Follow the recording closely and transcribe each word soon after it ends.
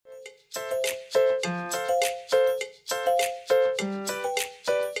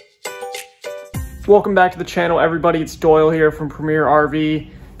Welcome back to the channel, everybody. It's Doyle here from Premier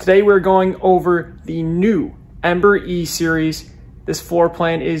RV. Today we're going over the new Ember E-Series. This floor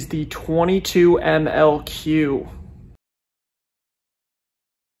plan is the 22 MLQ.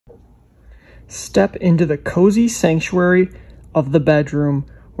 Step into the cozy sanctuary of the bedroom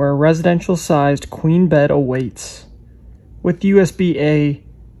where a residential-sized queen bed awaits. With USB-A,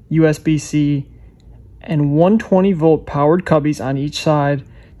 USB-C, and 120-volt powered cubbies on each side,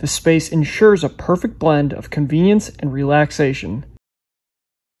 the space ensures a perfect blend of convenience and relaxation.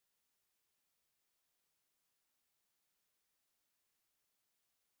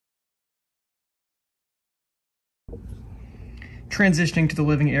 Transitioning to the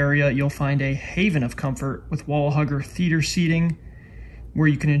living area, you'll find a haven of comfort with wall hugger theater seating, where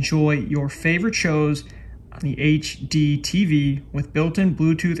you can enjoy your favorite shows on the HD TV with built-in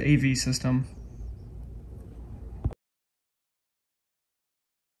Bluetooth AV system.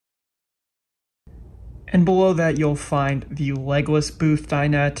 And below that, you'll find the legless booth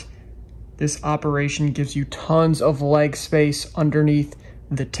dinette. This operation gives you tons of leg space underneath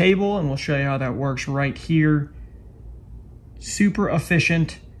the table, and we'll show you how that works right here. Super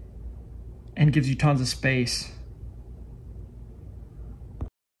efficient and gives you tons of space.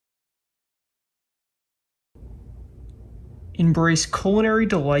 Embrace culinary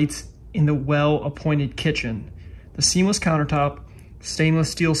delights in the well-appointed kitchen. The seamless countertop, stainless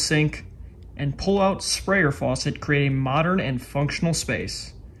steel sink, and pull-out sprayer faucet create a modern and functional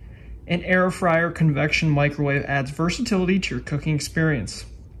space. An air fryer convection microwave adds versatility to your cooking experience.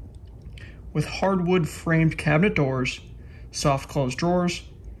 With hardwood framed cabinet doors, soft closed drawers,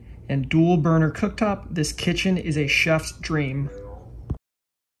 and dual burner cooktop, this kitchen is a chef's dream.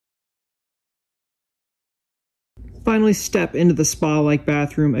 Finally, step into the spa-like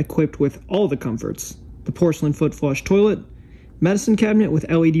bathroom equipped with all the comforts. The porcelain foot flush toilet, medicine cabinet with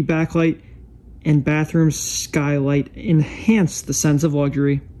LED backlight, and bathroom skylight enhance the sense of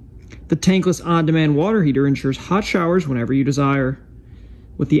luxury. The tankless on-demand water heater ensures hot showers whenever you desire.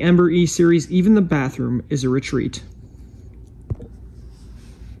 With the Ember E-Series, even the bathroom is a retreat.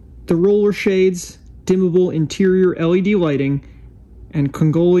 The roller shades, dimmable interior LED lighting, and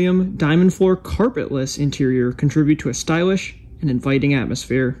Congolium diamond floor carpetless interior contribute to a stylish and inviting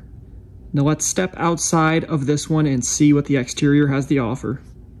atmosphere. Now let's step outside of this one and see what the exterior has to offer.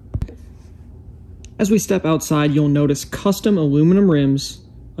 As we step outside, you'll notice custom aluminum rims,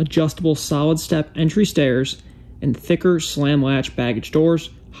 adjustable solid step entry stairs, and thicker slam latch baggage doors,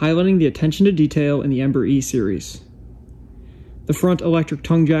 highlighting the attention to detail in the Ember E-Series. The front electric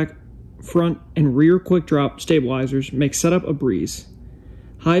tongue jack, front and rear quick drop stabilizers make setup a breeze.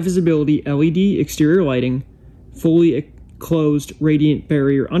 High visibility LED exterior lighting, fully closed radiant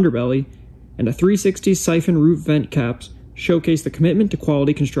barrier underbelly, and a 360 siphon roof vent caps showcase the commitment to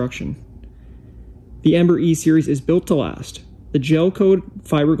quality construction. The Ember E-Series is built to last. The gel-coated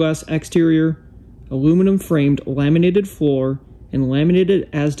fiberglass exterior, aluminum framed laminated floor, and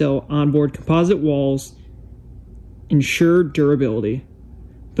laminated Asdel onboard composite walls ensure durability.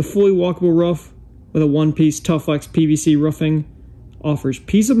 The fully walkable roof with a one-piece Toughflex PVC roofing offers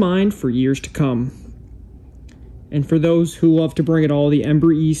peace of mind for years to come. And for those who love to bring it all, the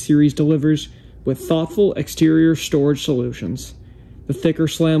Ember E-Series delivers with thoughtful exterior storage solutions. The thicker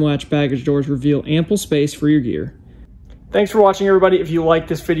slam latch baggage doors reveal ample space for your gear. Thanks for watching, everybody. If you like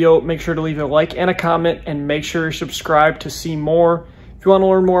this video, make sure to leave a like and a comment, and make sure you're subscribed to see more. If you want to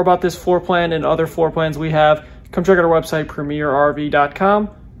learn more about this floor plan and other floor plans we have, come check out our website, premierrv.com,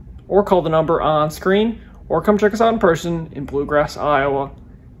 or call the number on screen, or come check us out in person in Bluegrass, Iowa.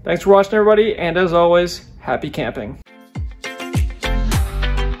 Thanks for watching, everybody, and as always, happy camping.